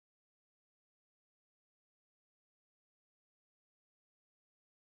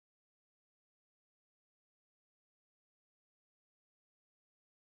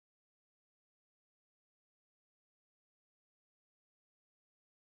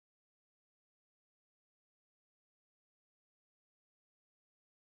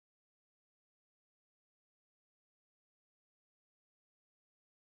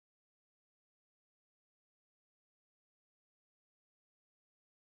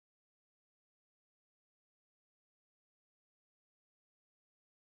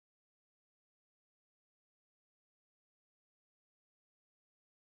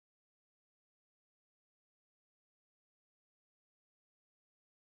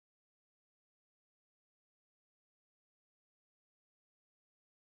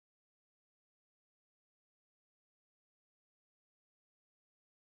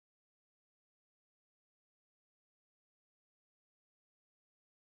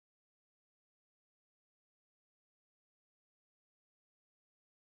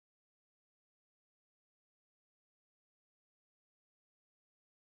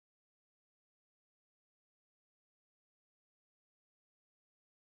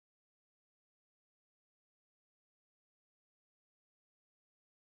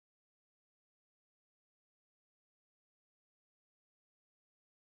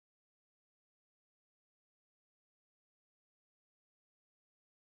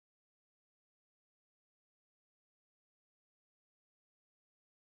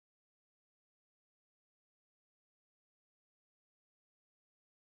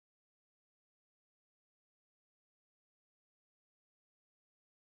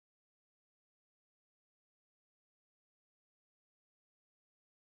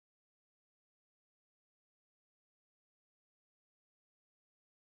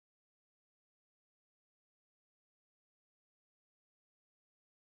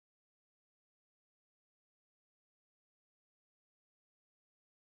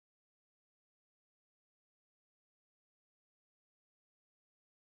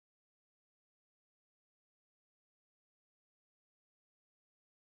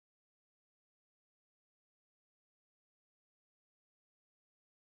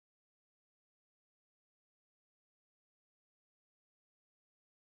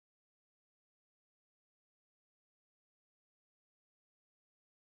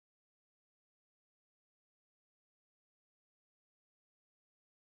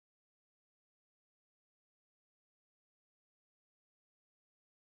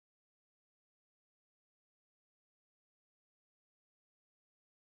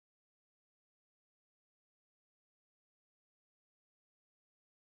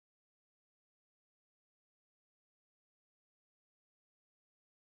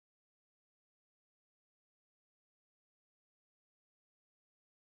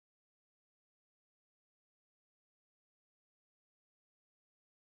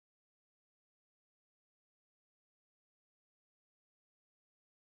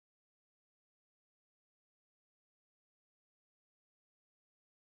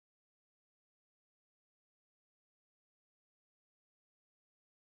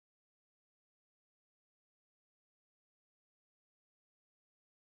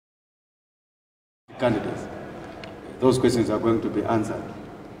candidates. Those questions are going to be answered.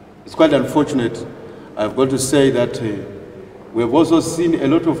 It's quite unfortunate, I've got to say, that we have also seen a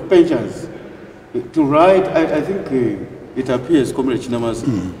lot of pensions to write. I think it appears, Comrade Chinamasa,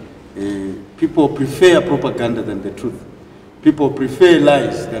 people prefer propaganda than the truth. People prefer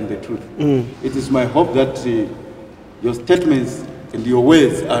lies than the truth. It is my hope that your statements and your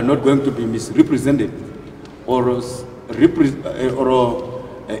words are not going to be misrepresented or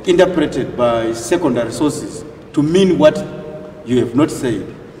interpreted by secondary sources to mean what you have not said,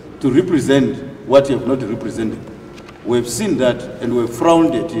 to represent what you have not represented. We have seen that and we have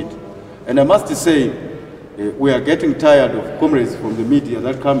frowned at it. And I must say, we are getting tired of comrades from the media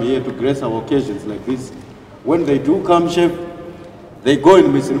that come here to grace our occasions like this. When they do come, Chef, they go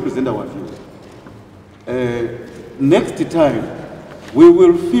and misrepresent our views. Next time, we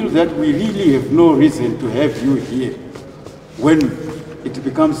will feel that we really have no reason to have you here when it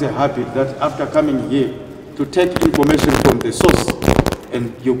becomes a habit that after coming here to take information from the source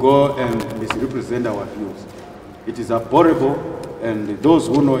and you go and misrepresent our views. It is abhorrible, and those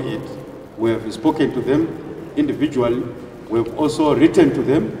who know it, we have spoken to them individually, we have also written to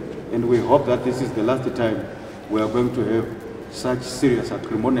them, and we hope that this is the last time we are going to have such serious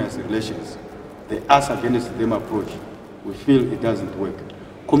acrimonious relations. The us against them approach, we feel it doesn't work.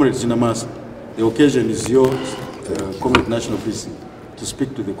 Comrade Chinamasa, the occasion is yours, Comrade National Peace, to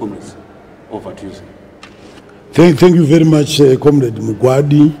speak to the comrades. Over to you, sir. Thank you very much, Comrade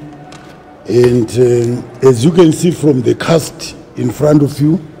Mugabe. And as you can see from the cast in front of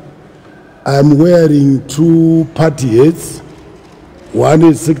you, I'm wearing two party hats. One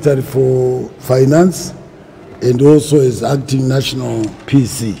is Secretary for Finance and also as Acting National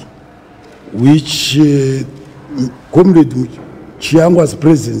PC, which Comrade Chiangwa's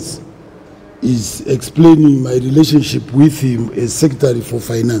presence is explaining my relationship with him as Secretary for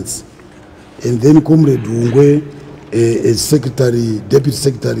Finance. And then Comrade Ungwe as Deputy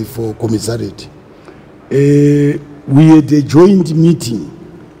Secretary for Commissariat. We had a joint meeting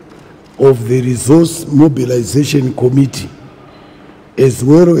of the Resource Mobilization Committee as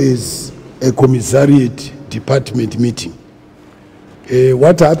well as a Commissariat Department meeting.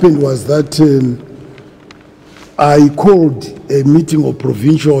 What happened was that I called a meeting of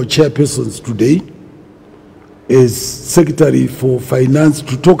provincial chairpersons today as Secretary for Finance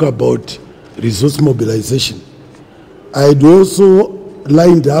to talk about resource mobilization. I had also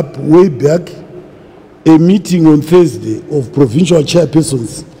lined up way back a meeting on Thursday of provincial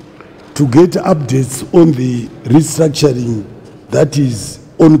chairpersons to get updates on the restructuring that is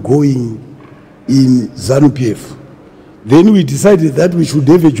ongoing in ZANU-PF. Then we decided that we should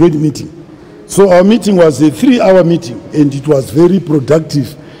have a joint meeting. So our meeting was a 3-hour meeting, and it was very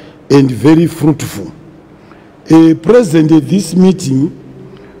productive and very fruitful. Present at this meeting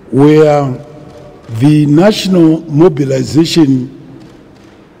were the National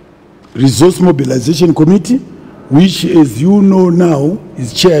Resource Mobilization Committee, which, as you know now,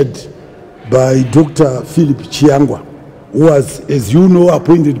 is chaired by Dr. Philip Chiangwa, who was, as you know,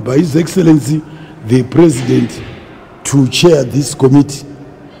 appointed by His Excellency, the President, to chair this committee.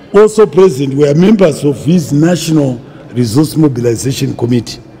 Also present were members of his National Resource Mobilization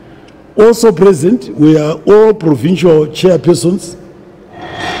Committee. Also present were all provincial chairpersons,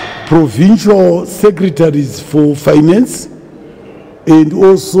 provincial secretaries for finance, and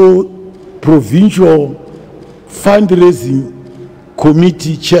also provincial fundraising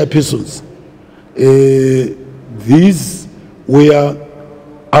committee chairpersons. These were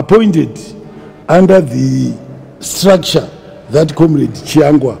appointed under the structure that Comrade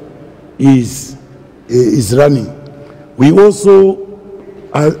Chiangwa is running. We also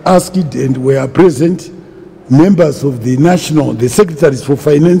asked and were present members of the secretaries for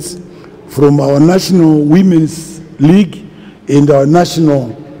finance from our National Women's League and our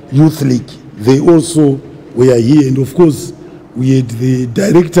National Youth League. They also were here, and of course we had the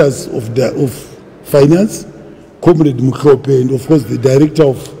directors of finance, Comrade Mugabe, and of course the director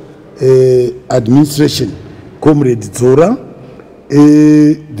of administration, Comrade Zora.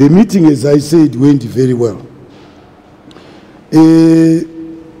 The meeting, as I said, went very well.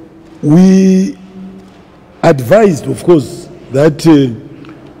 We advised, of course, that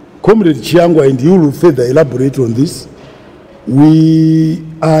Comrade Chiangwa, and he will further elaborate on this, we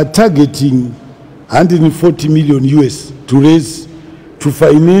are targeting 140 million US to raise, to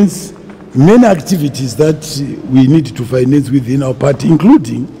finance many activities that we need to finance within our party,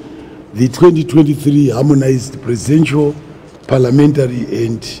 including the 2023 harmonized presidential, parliamentary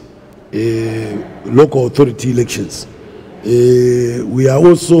and local authority elections. We are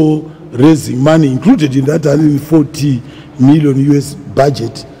also raising money, included in that 140 million US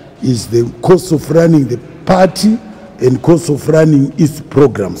budget, is the cost of running the party and cost of running its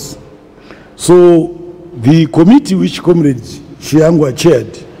programs. So the committee which Comrade Shiangwa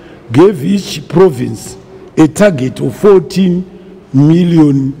chaired gave each province a target of 14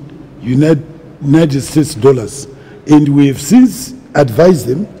 million United States dollars. And we have since advised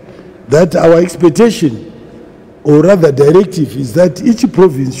them that our expectation, or rather directive, is that each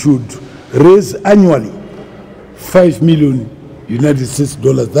province should raise annually 5 million United States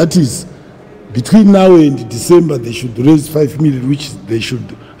dollars. That is, between now and December, they should raise 5 million, which they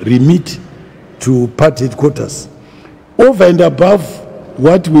should remit to party headquarters. Over and above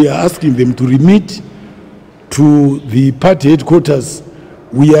what we are asking them to remit to the party headquarters,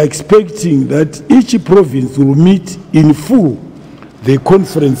 we are expecting that each province will meet in full the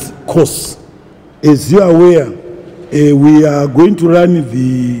conference costs. As you are aware, we are going to run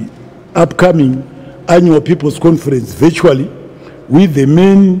the upcoming annual People's Conference virtually, with the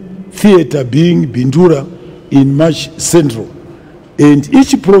main theater being Bindura in March Central. And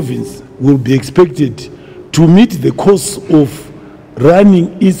each province will be expected to meet the cost of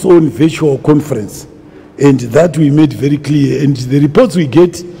running its own virtual conference. And that we made very clear. And the reports we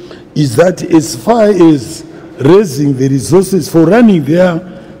get is that as far as raising the resources for running their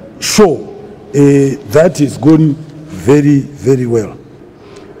show, that is going very, very well.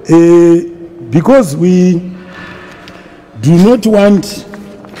 Because we do not want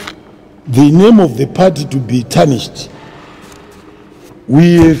the name of the party to be tarnished,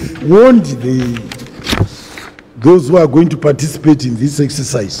 we have warned those who are going to participate in this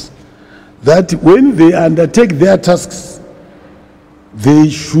exercise that when they undertake their tasks, they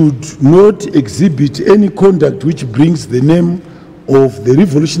should not exhibit any conduct which brings the name of the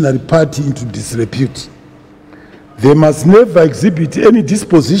Revolutionary Party into disrepute. They must never exhibit any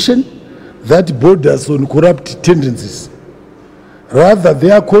disposition that borders on corrupt tendencies. Rather,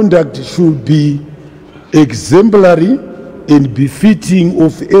 their conduct should be exemplary and befitting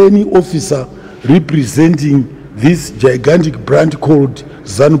of any officer representing this gigantic brand called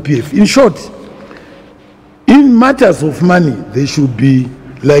ZANU-PF. In short, in matters of money, they should be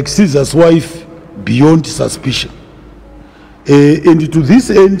like Caesar's wife, beyond suspicion. And to this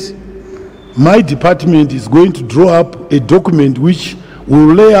end, my department is going to draw up a document which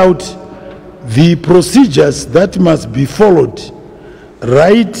will lay out the procedures that must be followed,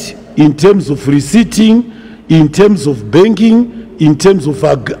 right in terms of receipting, in terms of banking, in terms of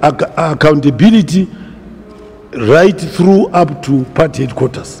accountability, right through up to party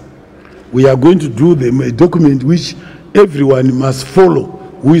headquarters. We are going to do a document which everyone must follow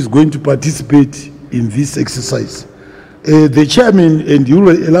who is going to participate in this exercise. The chairman, and you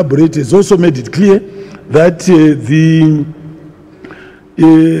will elaborate, has also made it clear that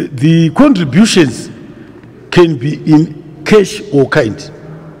the contributions can be in cash or kind,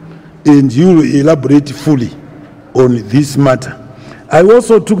 and you will elaborate fully on this matter. I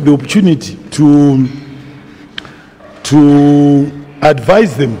also took the opportunity to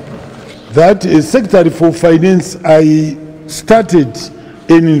advise them that as Secretary for Finance, I started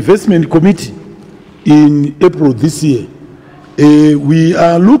an investment committee in April this year. We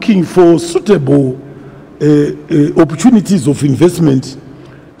are looking for suitable opportunities of investment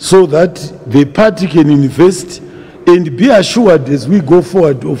so that the party can invest and be assured as we go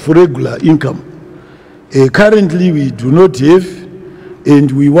forward of regular income. Currently, we do not have,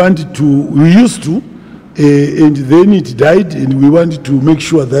 and we used to, and then it died, and we want to make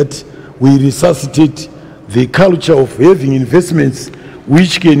sure that we resuscitate the culture of having investments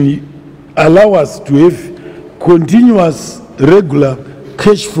which can allow us to have continuous, regular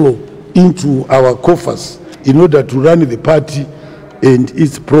cash flow into our coffers in order to run the party and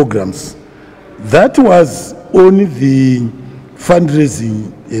its programs. That was only the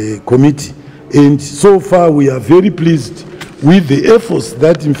fundraising committee, and so far we are very pleased with the efforts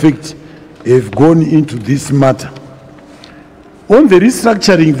that in fact have gone into this matter. On the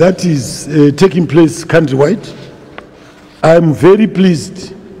restructuring that is taking place countrywide, I am very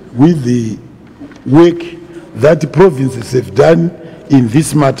pleased with the work that the provinces have done in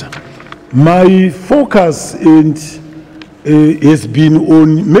this matter. My focus has been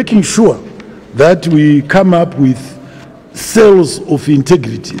on making sure that we come up with cells of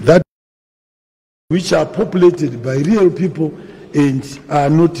integrity that which are populated by real people and are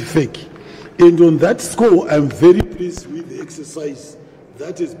not fake. And on that score, I'm very pleased with the exercise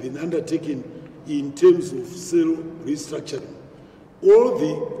that has been undertaken in terms of cell restructuring. All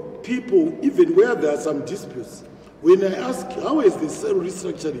the people, even where there are some disputes, when I ask how is the cell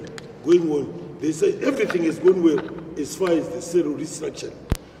restructuring going on, they say everything is going well as far as the cell restructuring.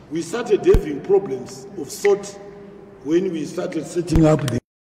 We started having problems of sort when we started setting up the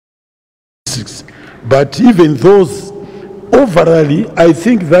But even those, overally, I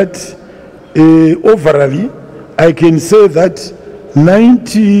think that overally, I can say that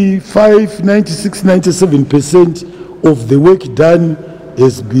 95, 96, 97% of the work done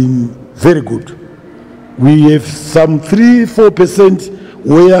has been very good. We have some 3-4%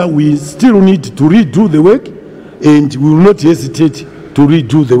 where we still need to redo the work, and we will not hesitate to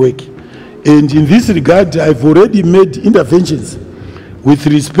redo the work. And in this regard, I've already made interventions with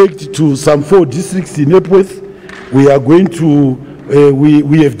respect to some 4 districts in Epworth. We are going to,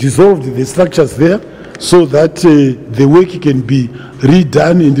 we have dissolved the structures there so that the work can be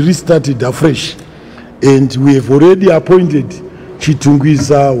redone and restarted afresh. And we have already appointed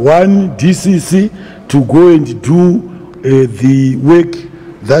Chitungwiza 1 DCC to go and do the work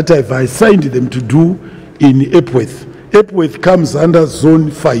that I've assigned them to do in Epworth. Epworth comes under Zone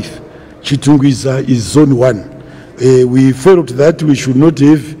 5. Chitungwiza is Zone 1. We felt that we should not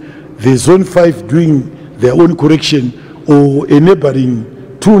have the Zone 5 doing their own correction or a neighboring,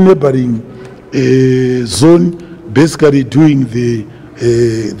 2 neighboring zone basically doing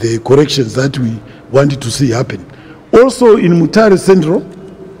the corrections that we wanted to see happen. Also in Mutare Central,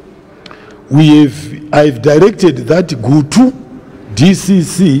 I've directed that Gutu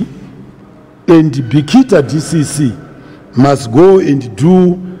DCC and Bikita DCC must go and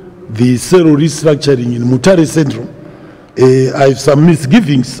do the cell restructuring in Mutare Central. I have some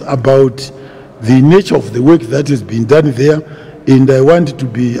misgivings about the nature of the work that has been done there, and I want to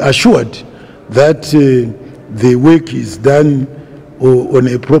be assured that the work is done on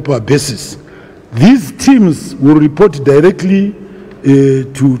a proper basis. These teams will report directly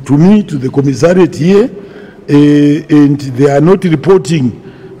to me, to the commissariat here, and they are not reporting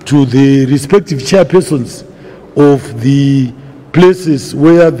to the respective chairpersons of the places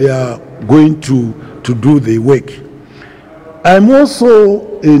where they are going to do the work. I'm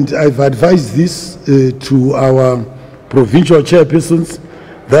also, and I've advised this to our provincial chairpersons,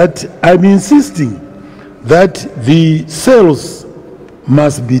 that I'm insisting that the cells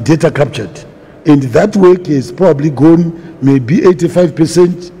must be data captured, and that work is probably gone maybe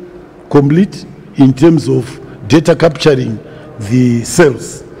 85% complete in terms of data capturing the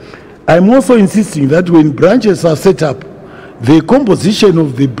cells. I'm also insisting that when branches are set up, the composition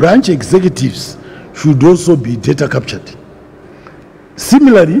of the branch executives should also be data captured.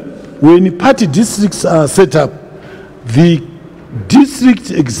 Similarly, when party districts are set up, the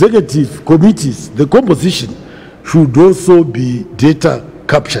district executive committees, the composition should also be data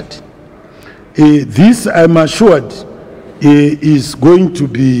captured. This, I'm assured, is going to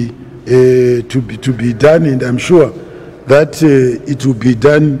be done, and I'm sure that it will be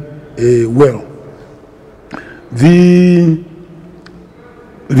done well. The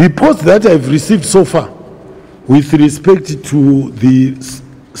reports that I've received so far with respect to the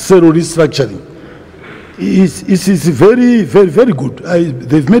cell restructuring is very, very, very good.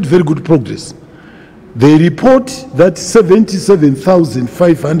 They've made very good progress. They report that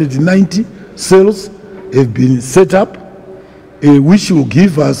 77,590 cells have been set up, which will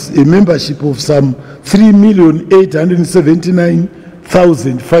give us a membership of some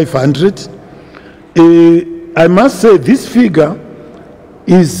 3,879,500. I must say this figure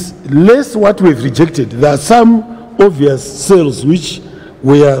is less what we've rejected. There are some obvious cells which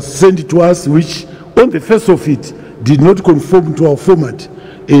were sent to us, which on the face of it did not conform to our format,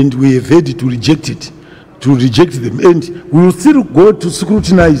 and we have had to reject it, to reject them. And we will still go to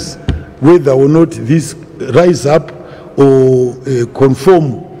scrutinize whether or not these rise up or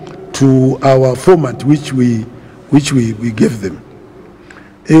conform to our format which we gave them.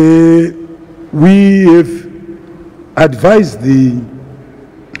 We have advised the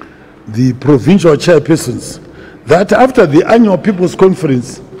provincial chairpersons that after the annual People's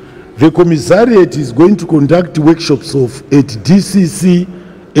Conference, the commissariat is going to conduct workshops at DCC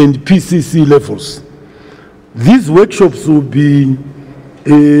and PCC levels. These workshops will be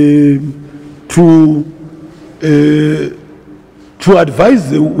to advise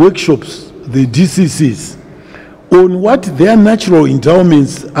the workshops, the DCCs, on what their natural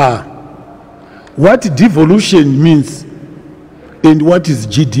endowments are, what devolution means, and what is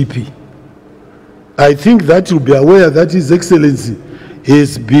GDP. I think that you'll be aware that His Excellency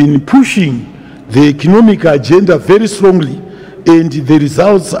has been pushing the economic agenda very strongly, and the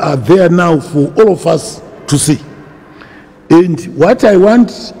results are there now for all of us to see. And what I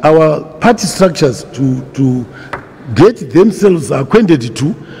want our party structures to get themselves acquainted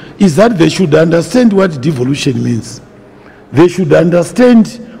to is that they should understand what devolution means. They should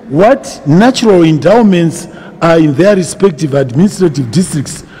understand what natural endowments are in their respective administrative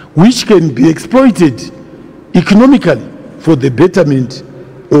districts, which can be exploited economically for the betterment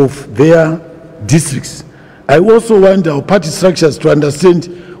of their districts. I also want our party structures to understand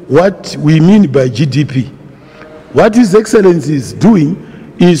what we mean by GDP. What His Excellency is doing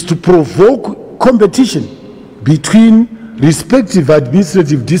is to provoke competition between respective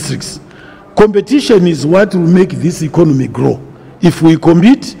administrative districts. Competition is what will make this economy grow. If we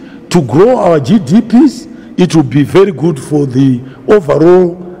commit to grow our GDPs, it will be very good for the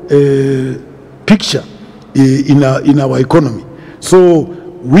overall picture in our economy. So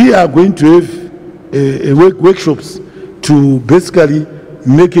we are going to have workshops to basically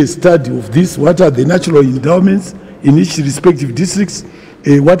make a study of this. What are the natural endowments in each respective districts?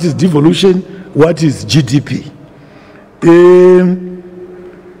 What is devolution? What is GDP?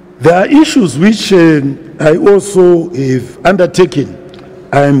 There are issues which I also have undertaken.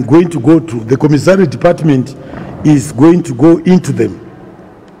 I am going to go to. The Commissariat Department is going to go into them.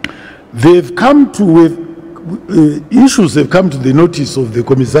 They've come to, issues have come to the notice of the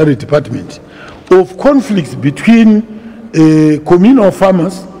Commissariat Department of conflicts between communal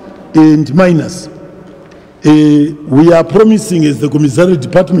farmers and miners. We are promising as the Commissariat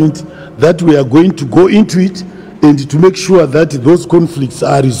Department that we are going to go into it and to make sure that those conflicts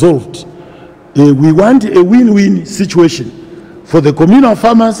are resolved. We want a win-win situation for the communal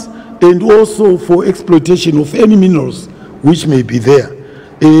farmers and also for exploitation of any minerals which may be there.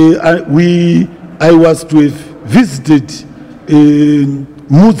 I was to have visited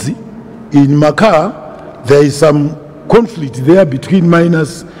Muzi in Makar. There is some conflict there between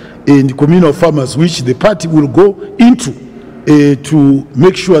miners and communal farmers, which the party will go into to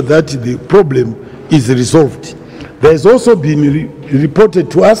make sure that the problem is resolved. There has also been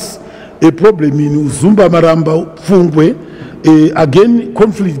reported to us a problem in Uzumba Maramba Fungwe, again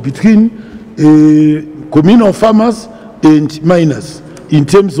conflict between communal farmers and miners in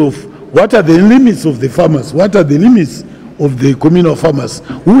terms of what are the limits of the farmers, what are the limits of the communal farmers,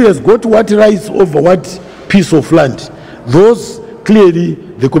 who has got what rights over what piece of land. Those clearly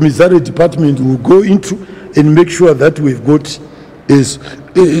the Commissariat Department will go into and make sure that we've got a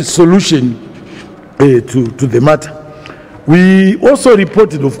solution to the matter. We also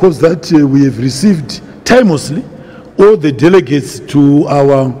reported, of course, that we have received timelessly all the delegates to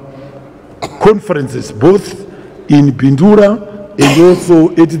our conferences, both in Bindura and also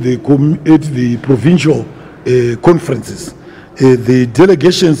at the provincial conferences. The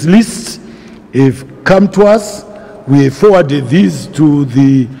delegations lists have come to us. We have forwarded these to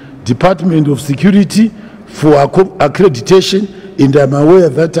the Department of Security for accreditation, and I'm aware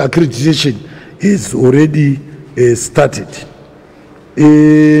that accreditation is already started.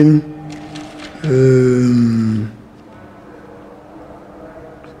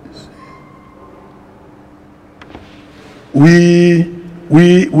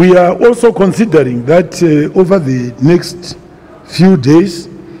 We are also considering that over the next few days,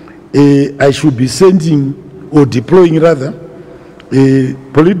 I should be sending or deploying rather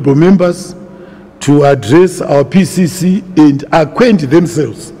Politburo members to address our PCC and acquaint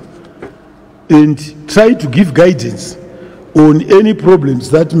themselves and try to give guidance on any problems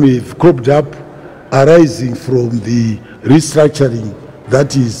that may have cropped up arising from the restructuring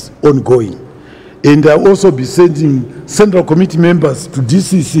that is ongoing. And I'll also be sending Central Committee members to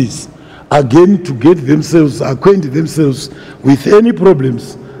DCCs, again to get themselves, acquaint themselves with any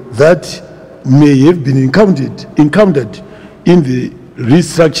problems that may have been encountered in the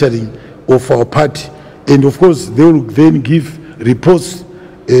restructuring of our party. And of course, they will then give reports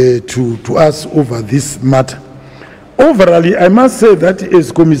to us over this matter. Overall, I must say that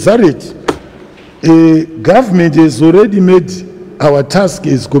as Commissariat, government has already made our task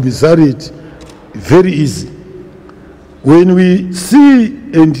as Commissariat very easy. When we see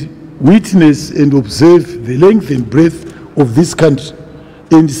and witness and observe the length and breadth of this country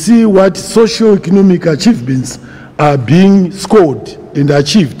and see what socio-economic achievements are being scored and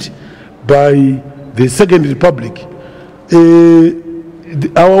achieved by the Second Republic,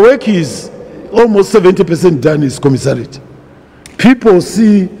 our work is almost 70% done as Commissariat. People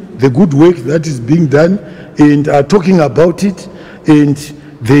see the good work that is being done and are talking about it, and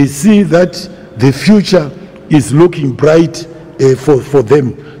they see that the future is looking bright for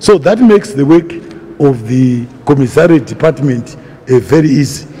them. So that makes the work of the Commissariat Department very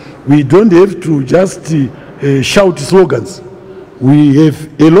easy. We don't have to just shout slogans. We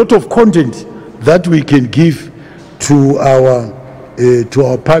have a lot of content that we can give to our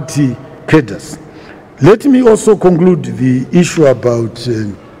party cadres. Let me also conclude the issue about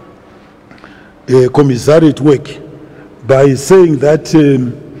Commissariat work by saying that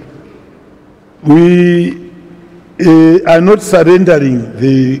we are not surrendering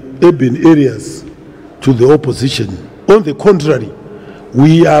the urban areas to the opposition. On the contrary,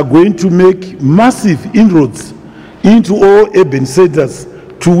 we are going to make massive inroads into all urban centers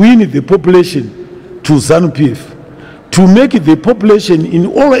to win the population to ZANU-PF, to make the population in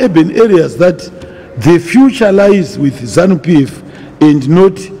all urban areas that the future lies with ZANU-PF and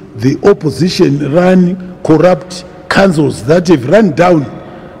not the opposition-run corrupt councils that have run down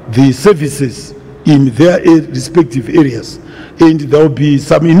the services in their respective areas. And there will be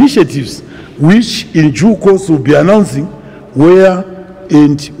some initiatives which in due course will be announcing where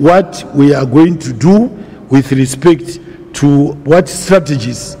and what we are going to do with respect to what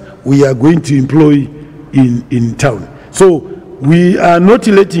strategies we are going to employ in town. So we are not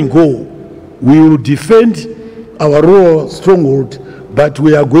letting go. We will defend our rural stronghold, but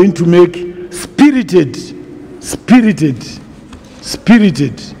we are going to make spirited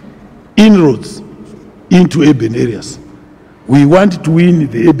inroads into urban areas. We want to win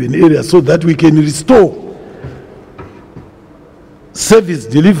the urban areas so that we can restore service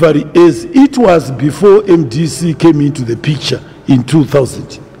delivery as it was before MDC came into the picture in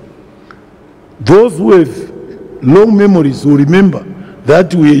 2000. Those who have long memories will remember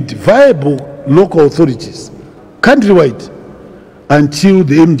that we had viable local authorities countrywide until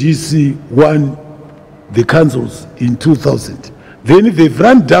the MDC won the councils in 2000. Then they've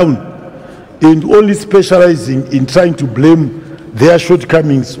run down and only specializing in trying to blame their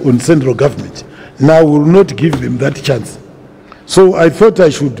shortcomings on central government. Now we will not give them that chance. So I thought I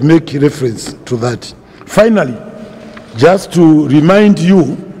should make reference to that. Finally, just to remind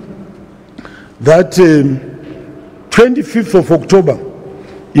you that 25th of October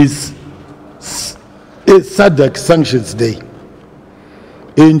is a SADC Sanctions Day.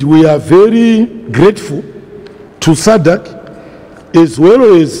 And we are very grateful to SADC as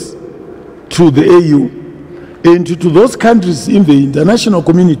well as to the AU and to those countries in the international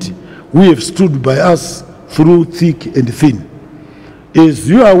community who have stood by us through thick and thin. As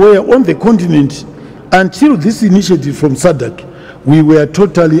you are aware, on the continent, until this initiative from SADC, we were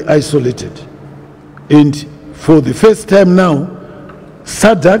totally isolated. And for the first time now,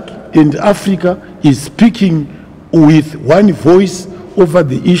 SADC and Africa is speaking with one voice over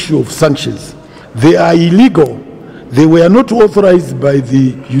the issue of sanctions. They are illegal. They were not authorized by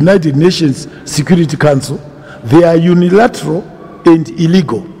the United Nations Security Council. They are unilateral and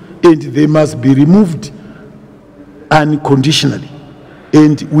illegal, and they must be removed unconditionally.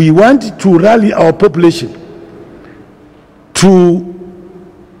 And we want to rally our population to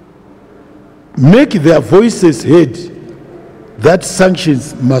make their voices heard that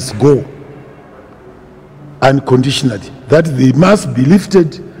sanctions must go unconditionally, that they must be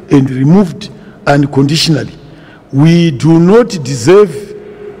lifted and removed unconditionally. We do not deserve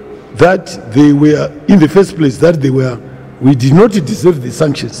that they were, in the first place, that they were, we did not deserve the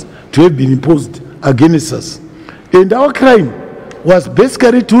sanctions to have been imposed against us. And our crime was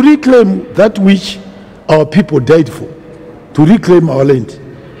basically to reclaim that which our people died for, to reclaim our land.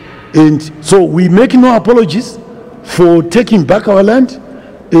 And so we make no apologies for taking back our land.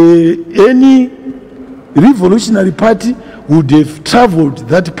 Any revolutionary party would have traveled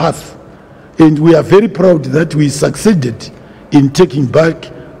that path. And we are very proud that we succeeded in taking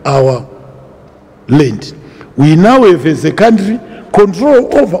back our land. We now have, as a country,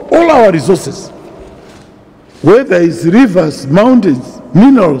 control over all our resources. Whether it's rivers, mountains,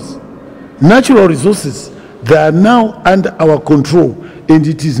 minerals, natural resources, they are now under our control. And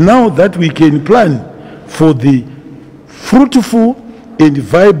it is now that we can plan for the fruitful and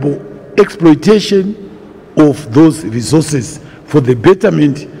viable exploitation of those resources for the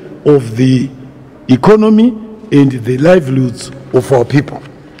betterment of the economy and the livelihoods of our people.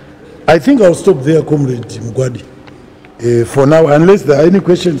 I think I'll stop there, Comrade Mugabe, for now. Unless there are any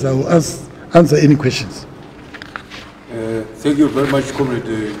questions, I will answer any questions. Thank you very much,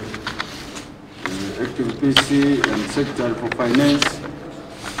 Comrade Active PC and Secretary for Finance.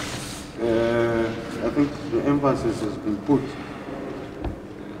 I think the emphasis has been put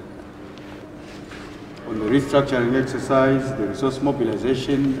on the restructuring exercise, the resource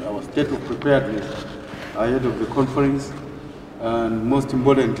mobilization, our state of preparedness ahead of the conference, and most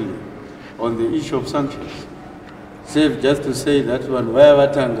importantly, on the issue of sanctions. Safe just to say that one,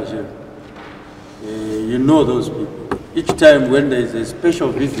 wherever Tanga, you know those people. Each time when there is a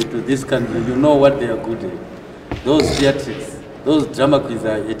special visit to this country, you know what they are good at. Those theatrics, those drama queens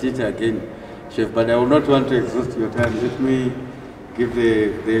are at it again, Chef, but I will not want to exhaust your time. Let me give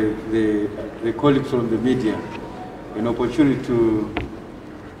the colleagues from the media an opportunity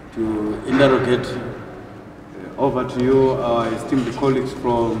to interrogate. Over to you, our esteemed colleagues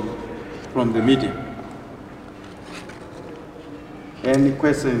from the media. Any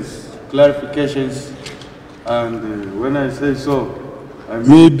questions, clarifications? And when I say so,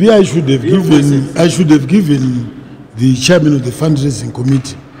 Maybe I should have given the chairman of the fundraising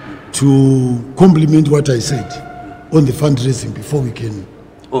committee to compliment what I said on the fundraising before we can.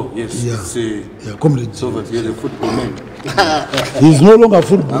 Oh yes. Yeah, comrade. So that you're the football man. He's no longer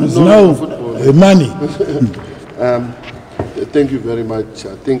football. He's now money. Thank you very much.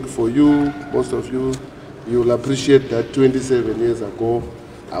 I think for you, most of you, you'll appreciate that 27 years ago,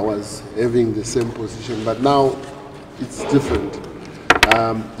 I was having the same position, but now it's different.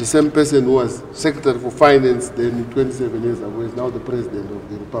 The same person who was Secretary for Finance then 27 years ago is now the President of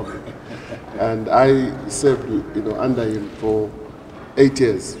the Republic. And I served under him for 8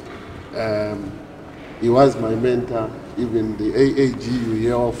 years. He was my mentor. Even the AAG you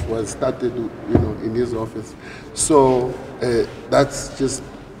hear of was started in his office. So that's just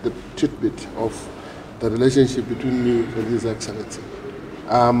the tidbit of the relationship between me and His Excellency.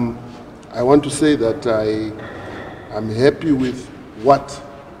 I want to say that I'm happy with what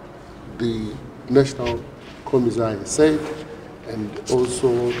the National Commissar said and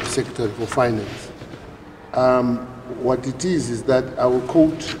also the Secretary for Finance. What it is that I will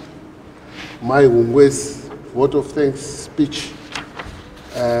quote my Ungwe's vote of thanks speech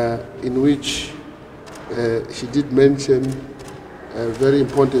in which she did mention very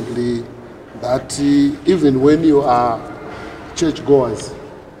importantly that even when you are churchgoers,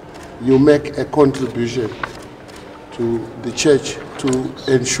 you make a contribution to the church to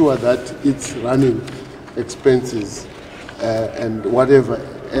ensure that its running expenses and whatever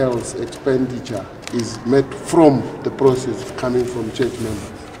else expenditure is met from the process coming from church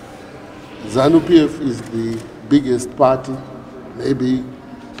members. ZANU-PF is the biggest party, maybe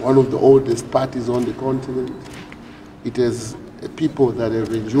one of the oldest parties on the continent. It has people that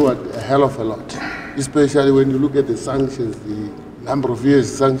have endured a hell of a lot, especially when you look at the sanctions, the number of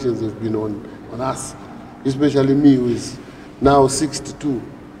years sanctions have been on us, especially me who is now 62,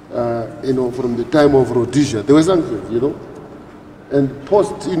 from the time of Rhodesia. There were sanctions, and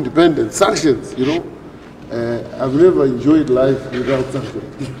post-independence sanctions, I've never enjoyed life without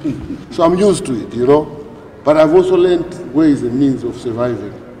sanctions. So I'm used to it, but I've also learned ways and means of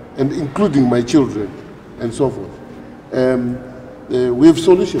surviving, and including my children and so forth. We have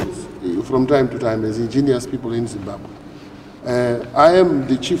solutions from time to time as ingenious people in Zimbabwe. I am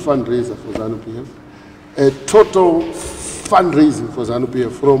the chief fundraiser for ZANU-PF. Total fundraising for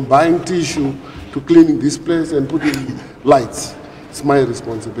ZANU-PF, from buying tissue to cleaning this place and putting lights, it's my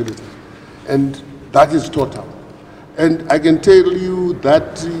responsibility. And that is total. And I can tell you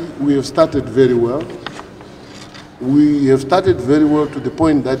that we have started very well. We have started very well to the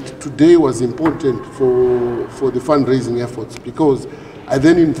point that today was important for the fundraising efforts, because I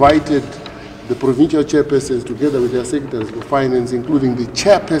then invited the provincial chairpersons together with their secretaries for finance, including the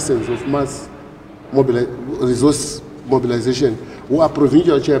chairpersons of mass resource mobilization, who are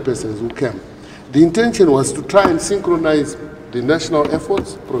provincial chairpersons who came. The intention was to try and synchronize the national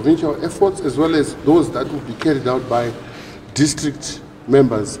efforts, provincial efforts, as well as those that would be carried out by district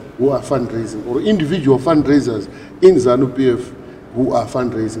members who are fundraising, or individual fundraisers in ZANU-PF who are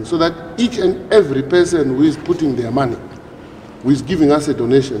fundraising, so that each and every person who is putting their money, who is giving us a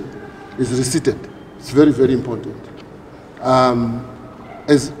donation, is receipted. It's very, very important.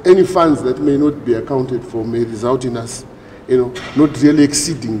 As any funds that may not be accounted for may result in us, not really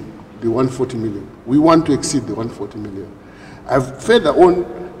exceeding the 140 million. We want to exceed the 140 million. I've further on,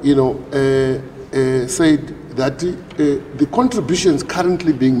 said that the contributions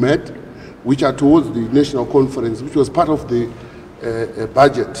currently being made, which are towards the national conference, which was part of the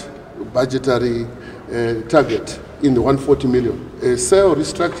budgetary target in the 140 million, cell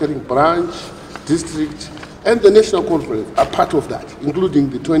restructuring branch, district, and the national conference are part of that, including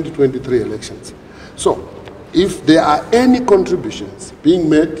the 2023 elections. So, if there are any contributions being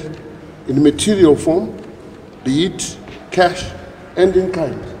made in material form, be it cash and in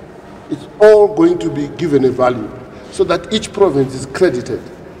kind, it's all going to be given a value so that each province is credited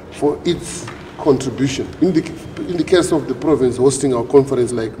for its contribution. In the case of the province hosting our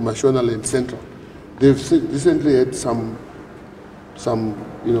conference like Mashonal and Central, they've recently had some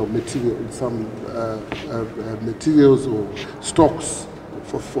materials or stocks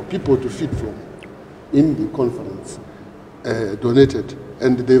for people to feed from in the conference, donated,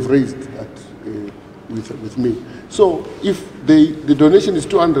 and they've raised that with me. So if the donation is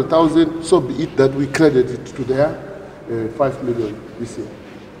 200,000, so be it that we credit it to their 5 million this year,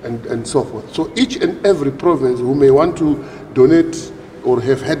 and so forth. So each and every province who may want to donate or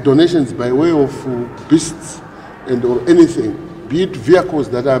have had donations by way of beasts and or anything, be it vehicles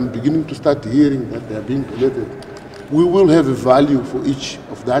that I'm beginning to start hearing that they are being donated, we will have a value for each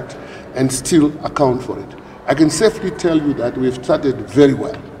of that and still account for it. I can safely tell you that we've started very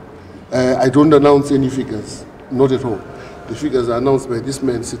well. I don't announce any figures, not at all. The figures are announced by this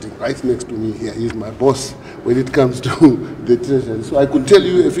man sitting right next to me here. He's my boss when it comes to the treasury. So I could tell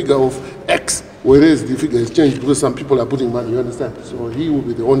you a figure of X, whereas the figure has changed because some people are putting money, you understand? So he will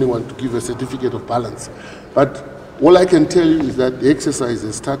be the only one to give a certificate of balance. But all I can tell you is that the exercise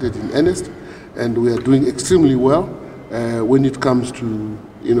has started in earnest, and we are doing extremely well when it comes to,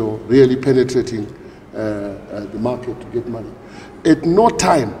 really penetrating the market to get money. At no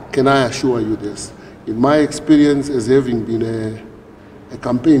time can I assure you this. In my experience as having been a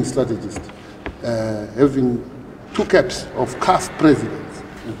campaign strategist, having 2 caps of CAF presidents,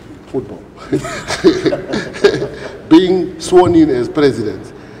 football, being sworn in as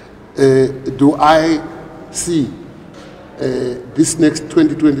president, do I see this next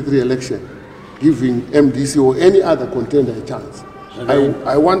 2023 election giving MDC or any other contender a chance?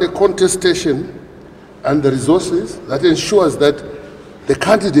 I want a contestation and the resources that ensures that the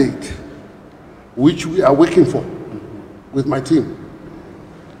candidate which we are working for with my team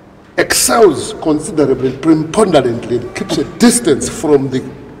excels considerably, preponderantly, keeps a distance from the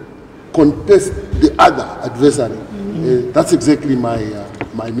other adversary. That's exactly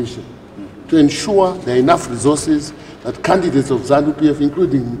my mission, to ensure there are enough resources that candidates of ZANU-PF,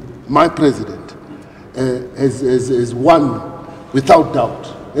 including my president, has won without doubt,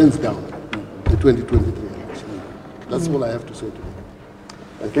 hands down, the 2023 election. That's all I have to say to you.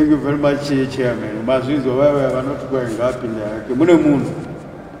 Thank you very much, Chairman. Mazizo, we are not going up in the moon.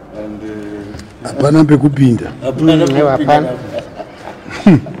 And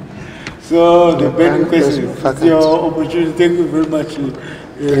so the burning question is your opportunity. Thank you very much,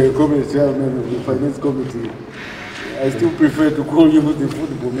 Committee Chairman of the Finance Committee. I still prefer to call you the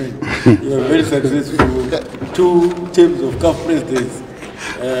football man. You are very successful. 2 terms of CAF presidents.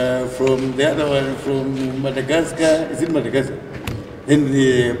 From the other one from Madagascar. Is it Madagascar? And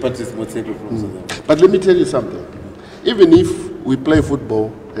the Patrice Motsepe from South Africa. But let me tell you something. Even if we play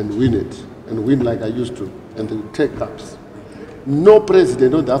football and win it, and win like I used to, and we take cups, no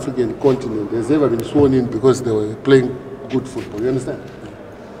president on the African continent has ever been sworn in because they were playing good football. You understand?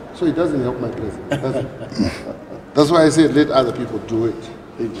 So it doesn't help my president. That's why I said let other people do it.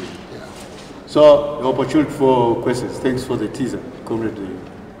 Thank you. Yeah. So, the opportunity for questions. Thanks for the teaser, Comrade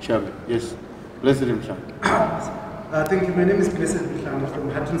Chairman. Yes, Blessed Mcham. Thank you. My name is Blessed Mcham from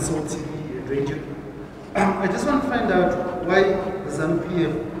Heart and Soul TV and Radio. I just want to find out why the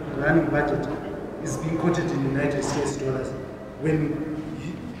ZANU-PF running budget is being quoted in United States dollars when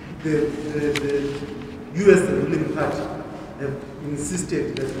the US, the ruling party, have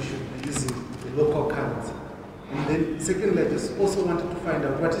insisted that we should be using the local currency. And then secondly, I just also wanted to find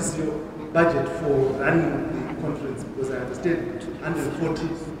out what is your budget for running the conference, because I understand 140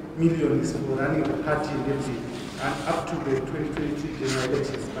 million is for running the party and everything, and up to the 2023 general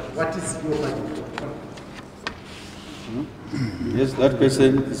elections. But what is your budget for the conference? Yes, that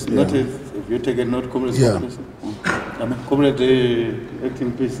question is not if you take a note, Comrade. Comrade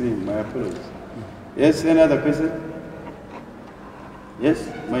Acting PC, my apologies. Yes, any other question? Yes,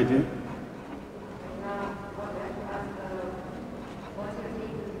 my dear.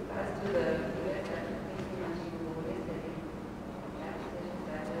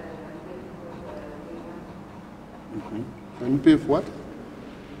 ZANU-PF what?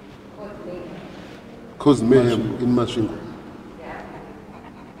 Cause mayhem in Masike.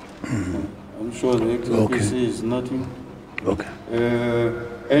 I'm sure the XPC is nothing. Okay.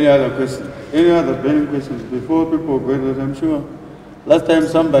 Any other question? Any other burning questions before people go into it? I'm sure. Last time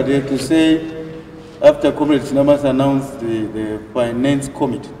somebody had to say, after Comrade Chinamasa announced the finance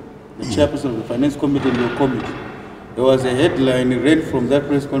committee, the chairperson of the finance committee and your committee, there was a headline read from that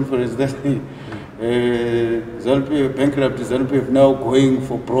press conference that ZANU-PF, bankrupt ZANU-PF now going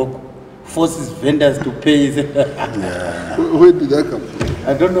for broke, forces vendors to pay. Where did that come from?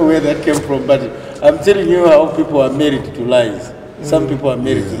 I don't know where that came from, but I'm telling you how people are married to lies. Some people are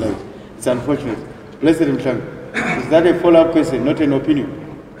married to lies. It's unfortunate. Blessed Mchang, is that a follow-up question, not an opinion?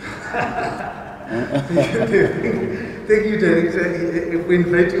 Thank you, Director, for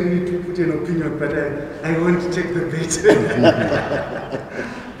inviting me to put an opinion, but I won't take the bait.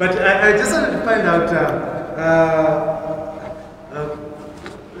 But I just wanted to find out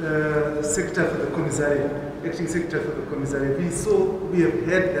sector for the commissariat, acting sector for the commissariat. We have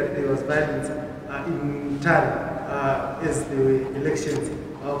heard that there was violence in Tari as there were elections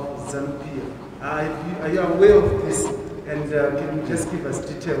of ZANU-PF. Are you aware of this? And can you just give us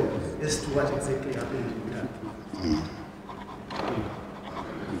detail as to what exactly happened in Tari?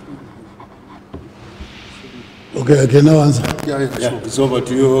 Okay, I can now answer. Yeah, sure. It's over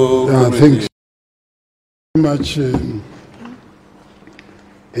to you. Thank you. Much,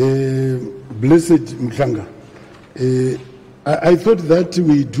 Blessed Mklanga. I thought that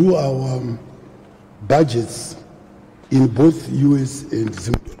we do our budgets in both US and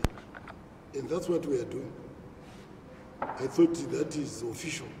ZIM dollar. And that's what we are doing. I thought that is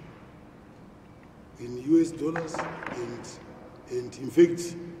official in US dollars, and in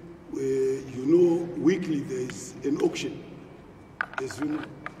fact, you know, weekly there is an auction, as you know,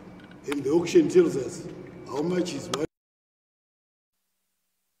 and the auction tells us how much is what.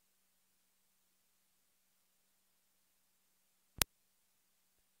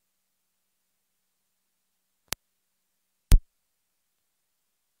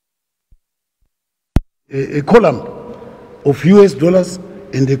 A column of US dollars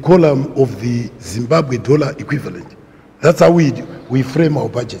and a column of the Zimbabwe dollar equivalent. That's how we frame our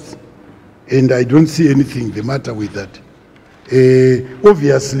budgets. And I don't see anything the matter with that.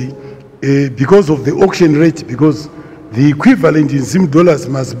 Obviously, because of the auction rate, because the equivalent in Zim dollars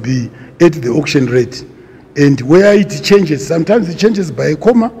must be at the auction rate. And where it changes, sometimes it changes by a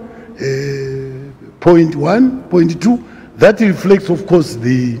comma, 0.1, 0.2. That reflects, of course,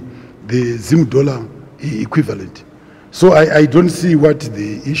 the Zim dollar equivalent. So I don't see what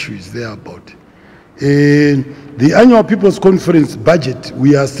the issue is there about. The annual People's Conference budget,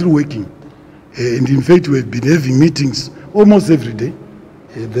 we are still working. And in fact, we've been having meetings almost every day.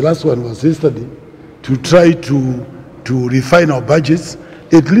 The last one was yesterday, to try to refine our budgets.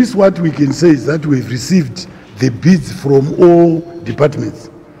 At least what we can say is that we've received the bids from all departments.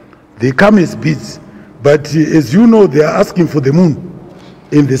 They come as bids, but as you know, they are asking for the moon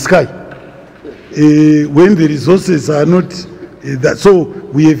in the sky. When the resources are not that. So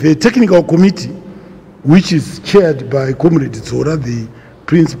we have a technical committee which is chaired by Comrade Zora, the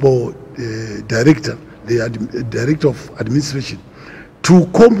principal director, the director of administration, to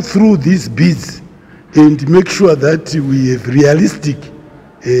comb through these bids and make sure that we have realistic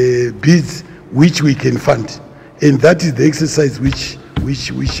bids which we can fund, and that is the exercise which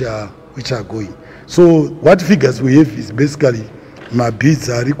are going. So what figures we have is basically my bids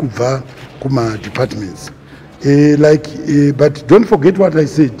are recover kuma departments. But don't forget what I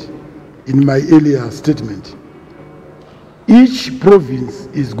said in my earlier statement. Each province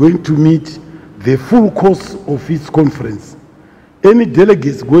is going to meet the full cost of its conference. Any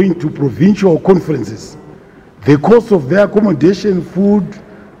delegates going to provincial conferences, the cost of their accommodation, food,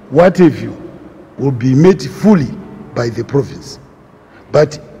 what have you, will be met fully by the province.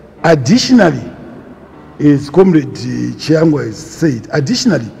 But additionally, as Comrade Chiangwa has said,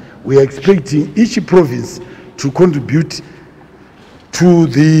 additionally, we are expecting each province to contribute to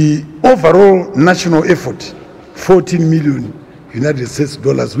the overall national effort, 14 million United States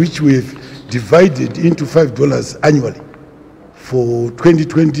dollars, which we have divided into $5 annually for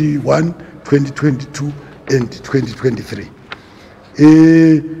 2021, 2022, and 2023.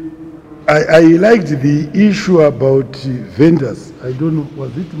 I liked the issue about vendors. I don't know,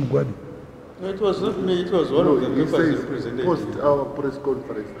 was it Mugabe? No, it was not me, it was one of the members represented. Post our press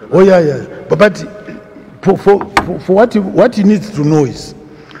conference. Oh, yeah. But for what he needs to know is,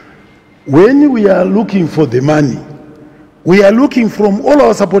 when we are looking for the money, we are looking from all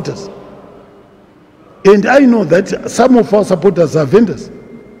our supporters. And I know that some of our supporters are vendors.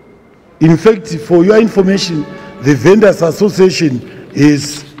 In fact, for your information, the Vendors Association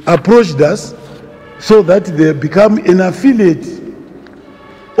has approached us so that they become an affiliate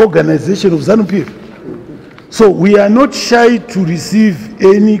organization of ZANU-PF. So we are not shy to receive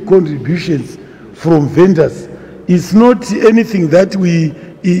any contributions from vendors. It's not anything that we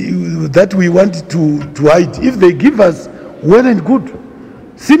want to hide. If they give us, well and good.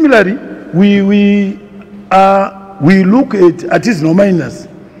 Similarly, we look at his nominals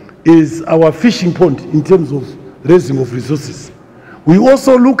is our fishing pond in terms of raising of resources. We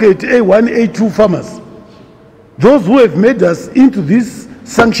also look at A1, A2 farmers, those who have made us into this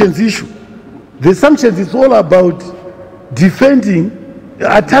sanctions issue. The sanctions is all about defending,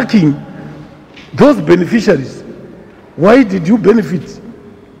 attacking those beneficiaries. Why did you benefit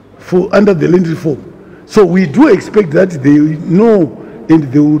under the land reform? So we do expect that they know,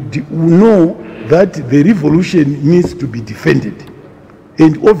 and they would know that the revolution needs to be defended.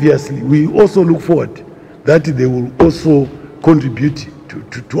 And obviously, we also look forward that they will also contribute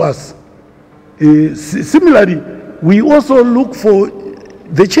to us. Similarly, we also look for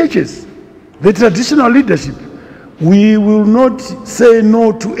the churches, the traditional leadership. We will not say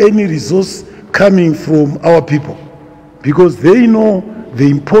no to any resource coming from our people, because they know the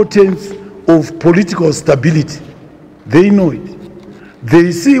importance of political stability. They know it.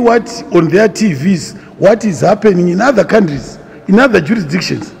 They see what on their TVs, what is happening in other countries, in other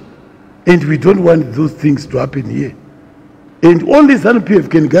jurisdictions. And we don't want those things to happen here. And only ZANU-PF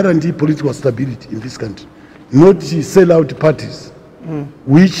can guarantee political stability in this country, not sell out parties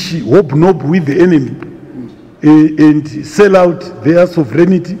which hobnob with the enemy and sell out their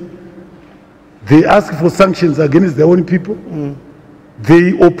sovereignty. They ask for sanctions against their own people.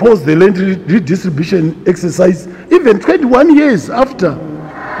 They oppose the land redistribution exercise even 21 years after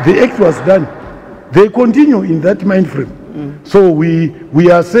the act was done. They continue in that mind frame. So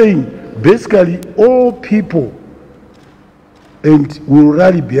we are saying basically all people and will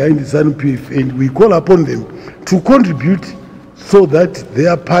rally behind the ZANU-PF, and we call upon them to contribute so that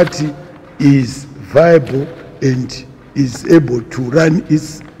their party is viable and is able to run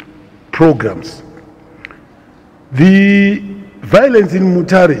its programs. The violence in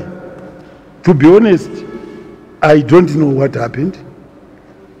Mutare, to be honest, I don't know what happened.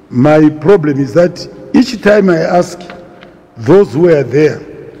 My problem is that each time I ask those who were there,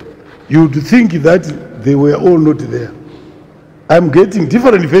 you would think that they were all not there. I'm getting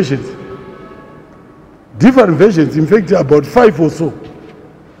different versions. Different versions, in fact, about 5 or so.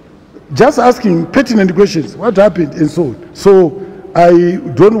 Just asking pertinent questions, what happened and so on. So I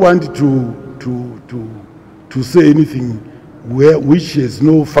don't want to say anything which has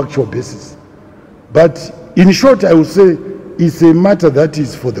no factual basis. But in short, I would say it's a matter that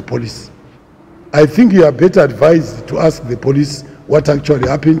is for the police. I think you are better advised to ask the police what actually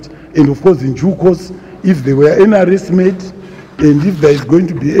happened, and of course in due course, if there were any arrests made, and if there is going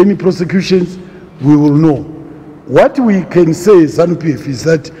to be any prosecutions, we will know. What we can say as ZANU-PF is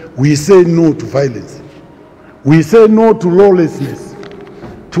that we say no to violence. We say no to lawlessness,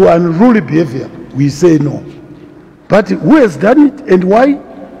 to unruly behavior. We say no. But who has done it and why?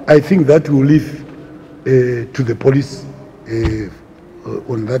 I think that will leave to the police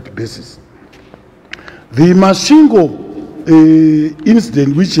on that basis. The Mashingo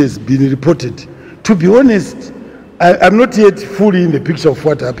incident which has been reported, to be honest, I'm not yet fully in the picture of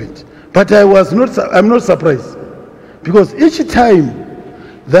what happened, but I'm not surprised, because each time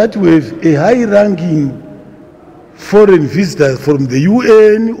that we have a high-ranking foreign visitor from the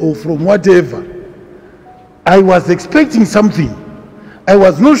UN or from whatever, I was expecting something. I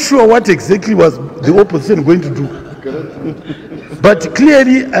was not sure what exactly was the opposition going to do. But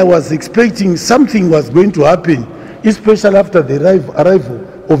clearly I was expecting something was going to happen, especially after the arrival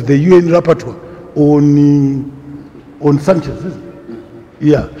of the UN rapporteur on sanctions.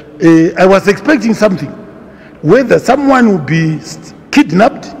 Yeah, I was expecting something. Whether someone would be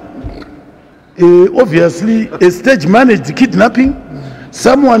kidnapped, obviously a stage-managed kidnapping,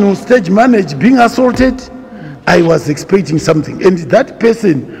 someone who stage-managed being assaulted, I was expecting something. And that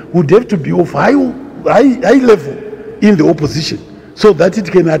person would have to be of high level in the opposition so that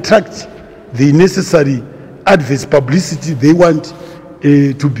it can attract the necessary adverse publicity they want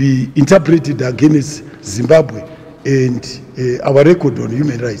to be interpreted against Zimbabwe and our record on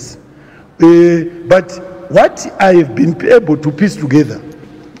human rights. But what I have been able to piece together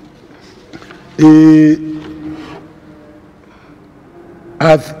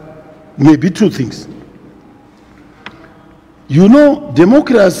are maybe two things. You know,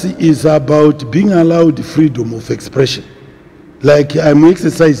 democracy is about being allowed freedom of expression. Like I'm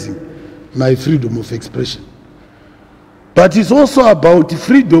exercising my freedom of expression. But it's also about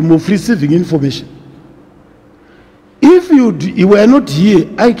freedom of receiving information. If you were not here,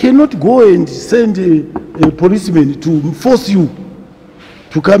 I cannot go and send a policeman to force you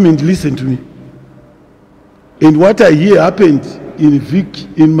to come and listen to me. And what I hear happened in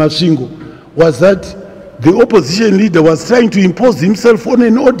Mashingo was that the opposition leader was trying to impose himself on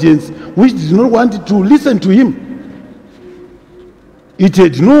an audience which did not want to listen to him. He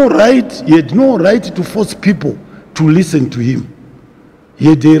had no right to force people to listen to him. He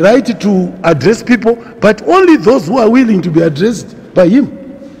had a right to address people, but only those who are willing to be addressed by him.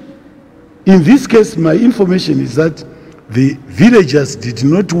 In this case, my information is that the villagers did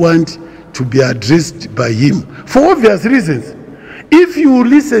not want to be addressed by him, for obvious reasons. If you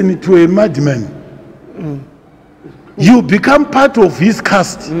listen to a madman, you become part of his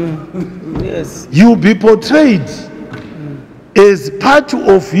caste. Yes. You be portrayed as part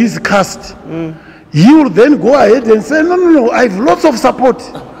of his caste. He will then go ahead and say, no, I have lots of support,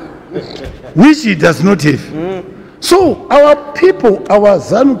 which he does not have. So our people, our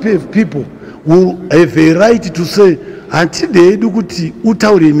ZANU-PF people, will have a right to say,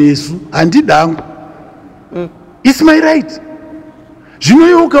 it's my right.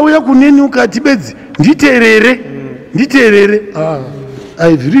 I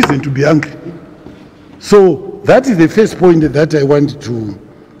have reason to be angry. So that is the first point that I want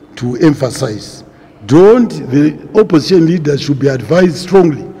to emphasize. The opposition leaders should be advised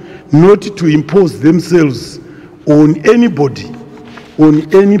strongly not to impose themselves on anybody,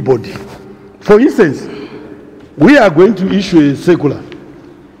 For instance, we are going to issue a circular.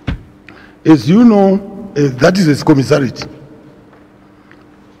 As you know, that is a commissariat.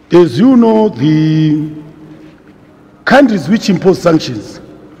 As you know, the countries which impose sanctions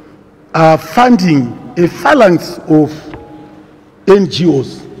are funding a phalanx of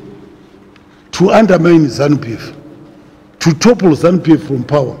NGOs to undermine ZANU-PF, to topple ZANU-PF from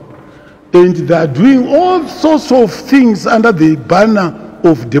power. And they are doing all sorts of things under the banner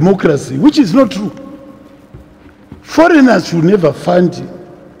of democracy, which is not true. Foreigners should never fund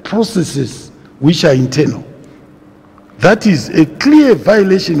processes which are internal. That is a clear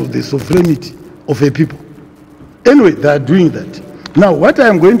violation of the sovereignty of a people. Anyway, they are doing that. Now, what I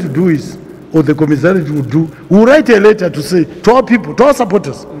am going to do is, or the commissariat will do, we'll write a letter to say to our people, to our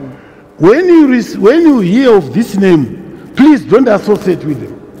supporters, when you hear of this name, please don't associate with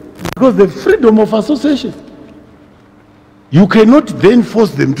them. Because the freedom of association. You cannot then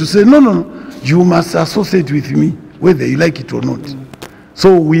force them to say, no, you must associate with me, whether you like it or not.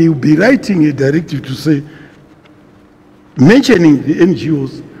 So we will be writing a directive to say, mentioning the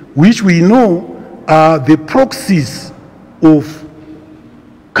NGOs, which we know are the proxies of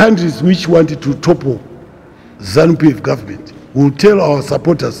countries which wanted to topple ZANU-PF government. We'll tell our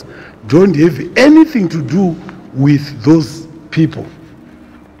supporters, don't have anything to do with those people.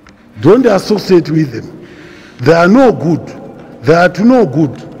 Don't associate with them. They are no good. They are to no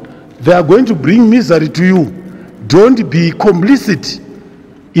good. They are going to bring misery to you. Don't be complicit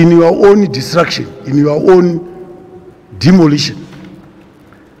in your own destruction, in your own demolition.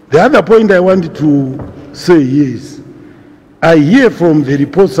 The other point I wanted to say here is, I hear from the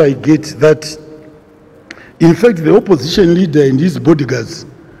reports I get that, in fact, the opposition leader and his bodyguards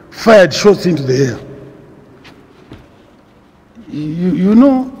fired shots into the air. You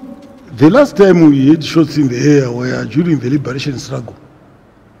know, the last time we had shots in the air were during the liberation struggle.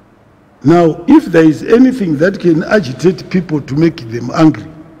 Now, if there is anything that can agitate people to make them angry,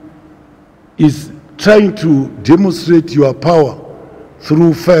 is trying to demonstrate your power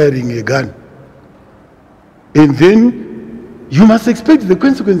through firing a gun. And then you must expect the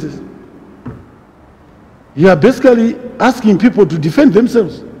consequences. You are basically asking people to defend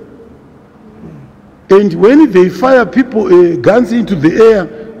themselves. And when they fire people guns into the air,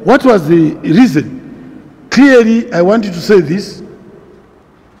 what was the reason? Clearly, I want you to say this.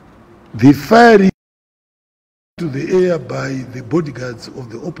 The firing to the air by the bodyguards of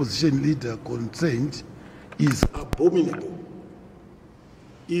the opposition leader concerned is abominable.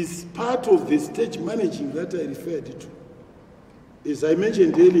 Is part of the stage managing that I referred to. As I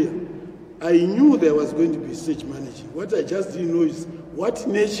mentioned earlier, I knew there was going to be stage managing. What I just didn't know is what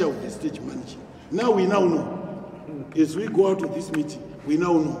nature of the stage managing. Now we now know. As we go out of this meeting, we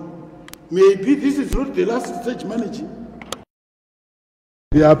now know. Maybe this is not the last stage managing.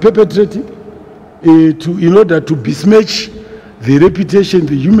 They are perpetrating in order to besmirch the reputation,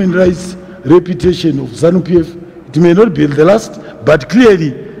 the human rights reputation of ZANU-PF. It may not be the last, but clearly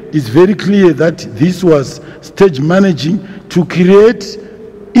it's very clear that this was stage managing to create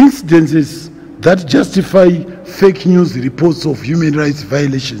incidences that justify fake news reports of human rights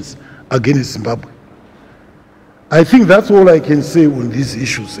violations against Zimbabwe. I think that's all I can say on these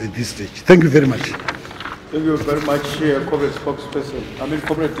issues at this stage. Thank you very much. Thank you very much, corporate spokesperson. I mean,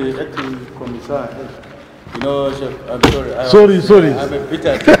 corporate acting commissar. You know, I'm sorry. I'm a bit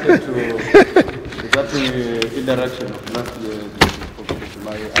addicted to that interaction of last year.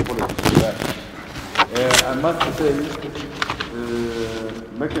 My apologies for that. I must say,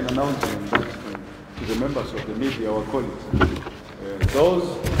 make an announcement that, to the members of the media, our colleagues, those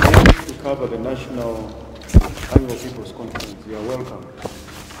who wish to cover the National Annual People's Conference, you are welcome,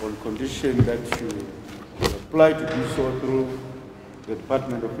 on condition that you apply to do so through the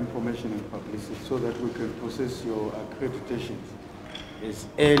Department of Information and Publicity so that we can process your accreditations as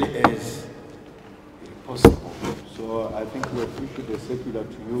early as possible. So I think we have issued a circular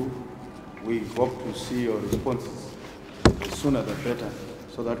to you. We hope to see your responses sooner the better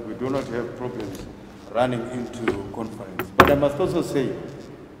so that we do not have problems running into conference. But I must also say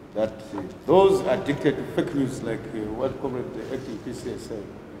that those addicted to fake news, like what the acting PC has said,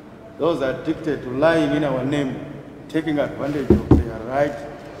 those addicted to lying in our name, taking advantage of their right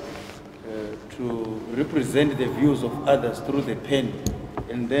to represent the views of others through the pen,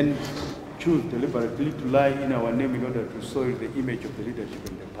 and then choose deliberately to lie in our name in order to soil the image of the leadership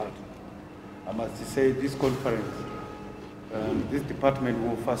in the party. I must say this conference, this department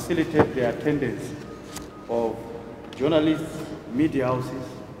will facilitate the attendance of journalists, media houses,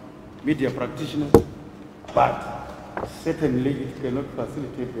 media practitioners, but certainly it cannot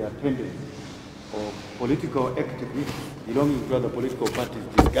facilitate the attendance of political activists belonging to other political parties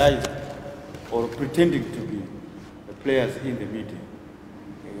disguised or pretending to be players in the meeting.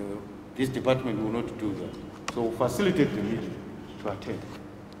 This department will not do that. So facilitate the meeting to attend.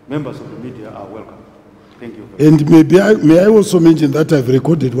 Members of the media are welcome. Thank you. And may I also mention that I've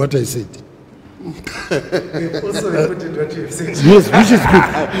recorded what I said. We've also recorded what you have said. Yes,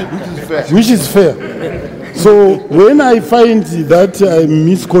 which is fair. So when I find that I'm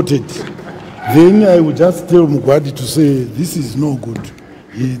misquoted, then I will just tell Mugabe to say, this is no good.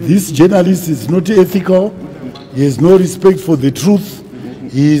 This journalist is not ethical. He has no respect for the truth.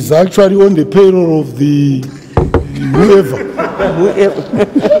 He is actually on the payroll of the whoever.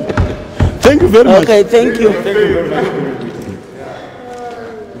 Thank you very much. Okay, thank you. Thank you very much.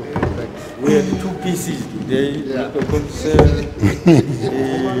 We had 2 pieces today.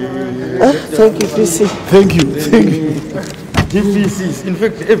 Thank you, PC. Thank you. Thank you. The PCs. In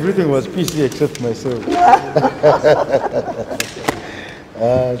fact, everything was PC except myself.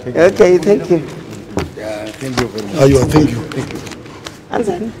 Okay, thank you. Thank you very much. Thank you.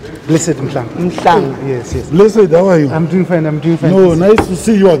 Anzani? Blessed Mhlang. Mhlang. Yes, yes. Blessed, how are you? I'm doing fine, I'm doing fine. No, nice to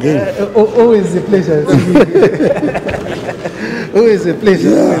see you again. Always a pleasure. Always a pleasure.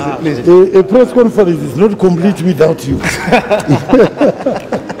 Yeah. Always a pleasure. A press conference is not complete without you.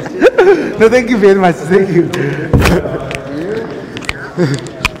 No, thank you very much. Thank you.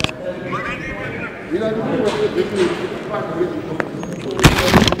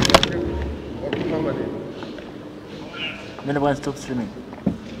 When I want to stop streaming.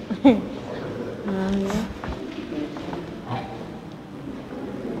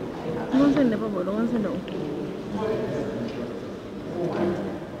 Don't send the